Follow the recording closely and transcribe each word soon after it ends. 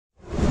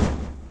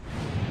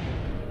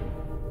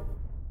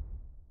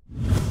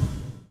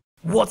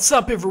What's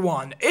up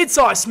everyone, it's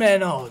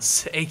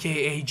IceManAuz,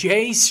 aka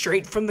Jay,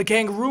 straight from the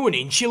kangaroo and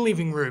in your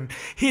living room.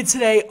 Here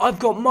today, I've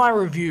got my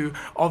review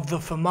of the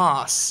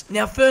FAMAS.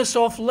 Now first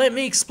off, let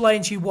me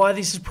explain to you why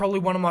this is probably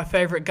one of my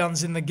favourite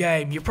guns in the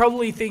game. You're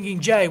probably thinking,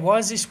 Jay, why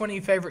is this one of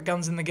your favourite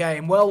guns in the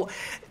game? Well,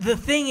 the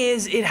thing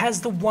is, it has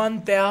the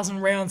 1,000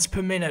 rounds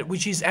per minute,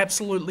 which is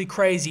absolutely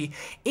crazy.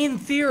 In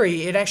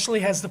theory, it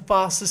actually has the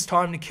fastest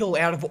time to kill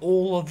out of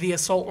all of the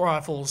assault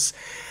rifles.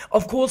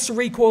 Of course, the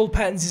recoil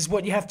patterns is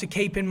what you have to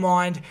keep in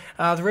mind.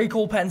 The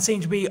recoil patterns seem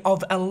to be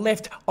of a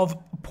left of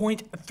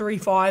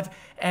 0.35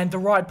 and the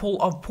right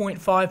pull of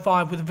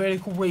 0.55 with a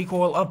vertical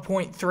recoil of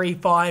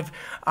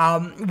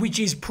 0.35, which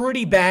is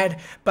pretty bad,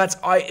 but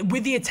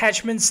with the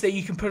attachments that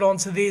you can put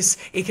onto this,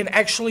 it can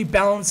actually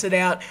balance it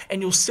out and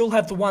you'll still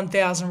have the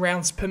 1,000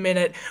 rounds per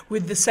minute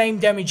with the same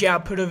damage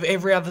output of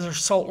every other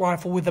assault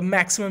rifle with a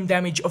maximum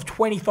damage of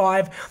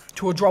 25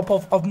 to a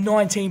drop-off of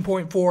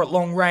 19.4 at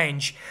long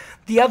range.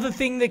 The other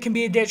thing that can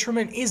be a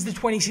detriment is the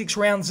 26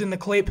 rounds in the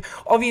clip.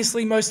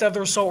 Obviously, most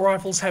other assault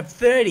rifles have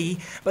 30,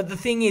 but the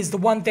thing is, the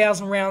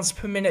 1,000 rounds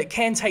per minute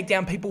can take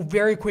down people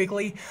very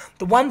quickly.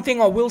 The one thing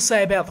I will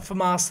say about the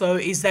FAMAS, though,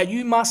 is that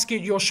you must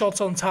get your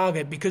shots on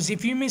target, because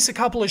if you miss a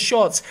couple of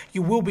shots,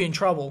 you will be in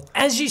trouble.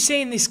 As you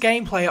see in this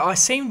gameplay, I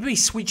seem to be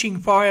switching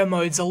fire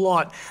modes a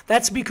lot.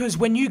 That's because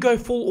when you go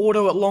full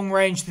auto at long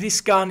range,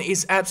 this gun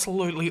is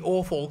absolutely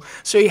awful.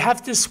 So you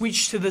have to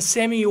switch to the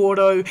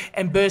semi-auto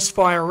and burst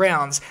fire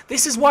rounds.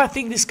 This is why I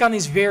think this gun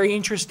is very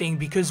interesting,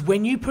 because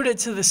when you put it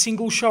to the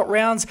single shot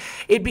rounds,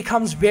 it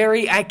becomes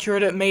very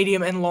accurate at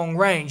medium and long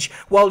range,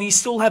 while you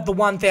still have the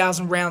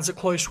 1,000 rounds at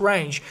close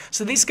range.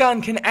 So this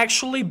gun can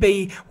actually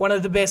be one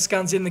of the best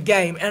guns in the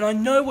game, and I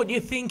know what you're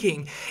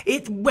thinking.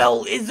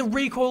 The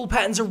recoil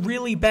patterns are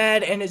really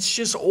bad and it's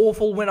just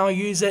awful when I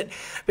use it,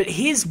 but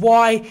here's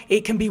why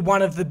it can be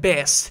one of the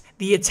best: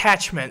 the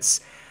attachments.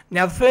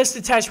 Now, the first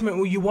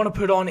attachment you want to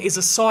put on is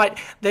a sight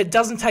that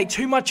doesn't take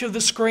too much of the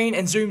screen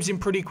and zooms in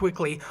pretty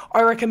quickly.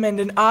 I recommend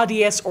an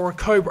RDS or a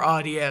Cobra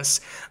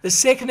RDS. The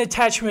second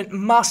attachment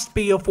must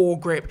be a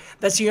foregrip.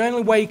 That's the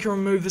only way you can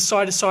remove the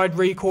side-to-side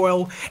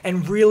recoil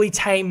and really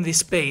tame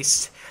this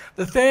beast.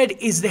 The third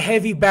is the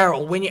heavy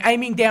barrel. When you're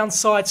aiming down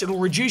sights, it'll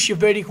reduce your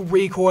vertical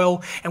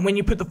recoil, and when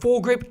you put the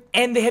foregrip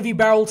and the heavy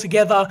barrel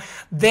together,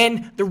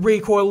 then the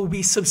recoil will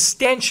be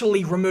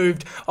substantially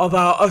removed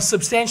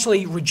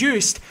substantially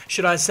reduced,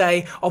 should I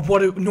say, of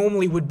what it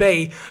normally would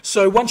be.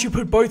 So once you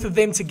put both of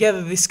them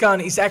together, this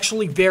gun is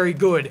actually very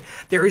good.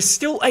 There is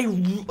still a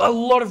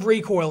lot of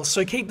recoil,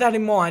 so keep that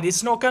in mind.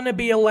 It's not going to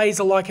be a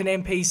laser like an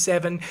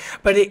MP7,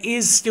 but it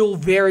is still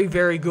very,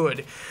 very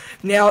good.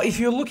 Now, if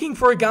you're looking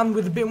for a gun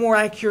with a bit more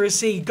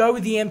accuracy, go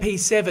with the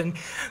MP7.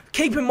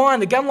 Keep in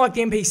mind, a gun like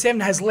the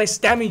MP7 has less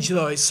damage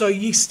though, so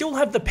you still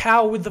have the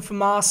power with the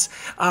FAMAS.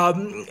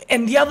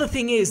 And the other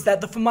thing is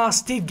that the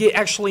FAMAS did get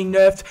actually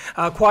nerfed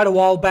quite a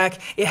while back.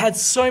 It had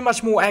so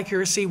much more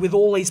accuracy with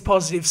all these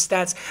positive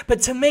stats,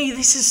 but to me,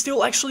 this is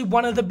still actually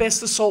one of the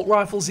best assault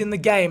rifles in the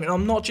game, and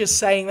I'm not just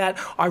saying that.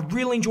 I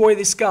really enjoy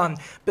this gun,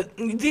 but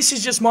this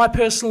is just my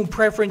personal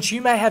preference.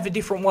 You may have a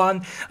different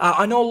one.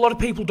 I know a lot of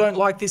people don't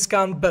like this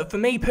gun, but for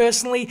me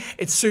personally,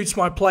 it suits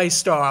my play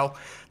style.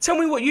 Tell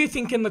me what you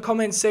think in the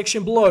comments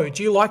section below.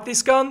 Do you like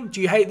this gun? Do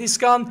you hate this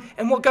gun?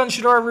 And what gun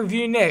should I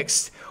review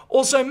next?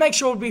 Also, make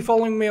sure to be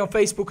following me on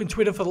Facebook and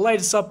Twitter for the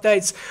latest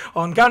updates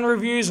on gun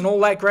reviews and all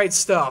that great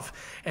stuff.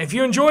 And if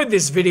you enjoyed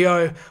this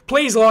video,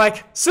 please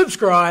like,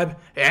 subscribe,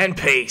 and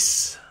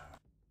peace.